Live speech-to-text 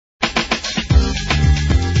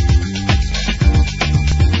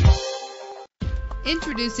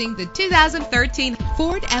Introducing the 2013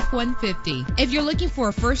 Ford F-150. If you're looking for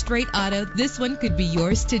a first-rate auto, this one could be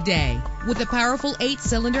yours today. With a powerful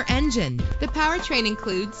 8-cylinder engine, the powertrain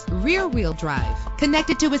includes rear-wheel drive,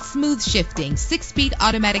 connected to a smooth shifting 6-speed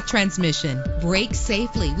automatic transmission. Brake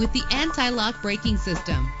safely with the anti-lock braking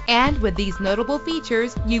system. And with these notable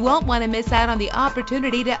features, you won't want to miss out on the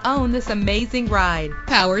opportunity to own this amazing ride.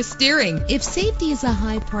 Power steering. If safety is a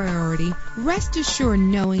high priority, rest assured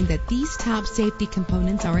knowing that these top safety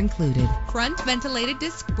components are included. Front ventilated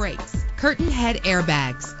disc brakes, curtain head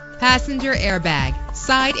airbags, passenger airbag,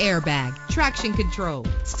 side airbag, traction control,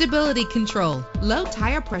 stability control, low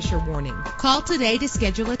tire pressure warning. Call today to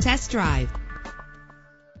schedule a test drive.